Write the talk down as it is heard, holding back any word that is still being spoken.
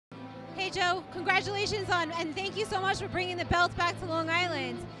Joe, congratulations and thank you so much for bringing the belt back to Long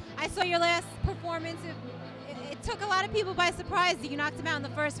Island. I saw your last performance. It took a lot of people by surprise that you knocked him out in the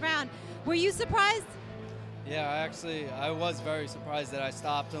first round. Were you surprised? Yeah, I was very surprised that I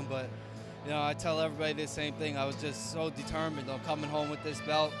stopped him, but you know, I tell everybody the same thing. I was just so determined on coming home with this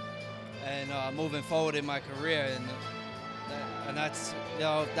belt and moving forward in my career, and that's, you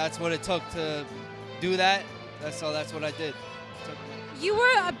know, that's what it took to do that. So that's what I did. You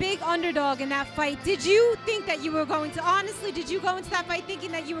were a big underdog in that fight. Did you think that you were going to, honestly, did you go into that fight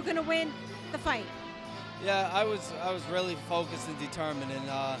thinking that you were going to win the fight? Yeah, I was really focused and determined, and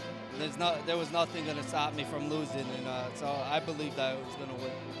there was nothing going to stop me from losing, and so I believed I was going to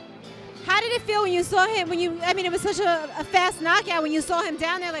win. How did it feel when you saw him? I mean, it was such a fast knockout when you saw him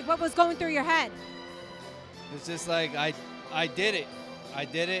down there. Like, what was going through your head? It's just like I did it. I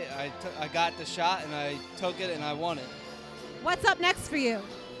did it. I got the shot, and I took it, and I won it. What's up next for you?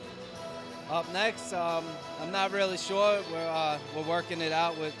 Up next, I'm not really sure. We're working it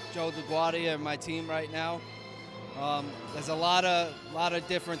out with Joe DeGuardia and my team right now. There's a lot of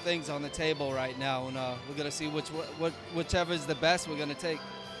different things on the table right now, and we're gonna see whichever is the best we're gonna take.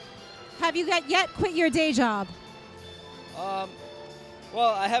 Have you yet quit your day job? Well,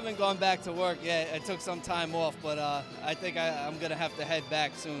 I haven't gone back to work yet. I took some time off, but I think I'm gonna have to head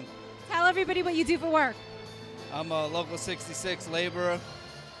back soon. Tell everybody what you do for work. I'm a local 66 laborer,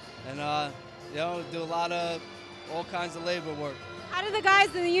 and you know, do all kinds of labor work. How did the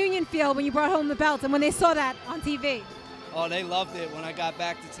guys in the union feel when you brought home the belt and when they saw that on TV? Oh, they loved it. When I got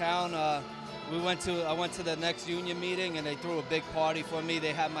back to town, I went to the next union meeting, and they threw a big party for me.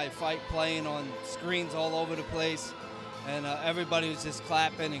 They had my fight playing on screens all over the place, and everybody was just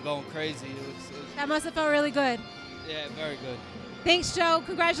clapping and going crazy. That must have felt really good. Yeah, very good. Thanks, Joe.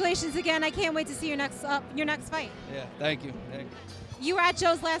 Congratulations again. I can't wait to see your next fight. Yeah, thank you. Thank you. You were at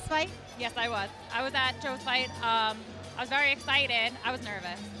Joe's last fight? Yes, I was. I was at Joe's fight. I was very excited. I was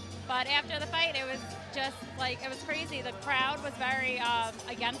nervous. But after the fight, it was just like, it was crazy. The crowd was very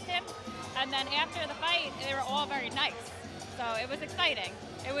against him. And then after the fight, they were all very nice. So it was exciting.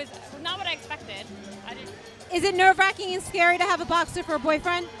 It was not what I expected. Is it nerve-wracking and scary to have a boxer for a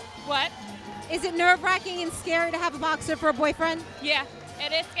boyfriend? What? Is it nerve-wracking and scary to have a boxer for a boyfriend? Yeah,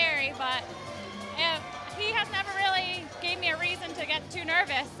 it is scary, but he has never really gave me a reason to get too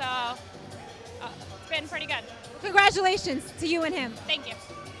nervous, so it's been pretty good. Congratulations to you and him. Thank you.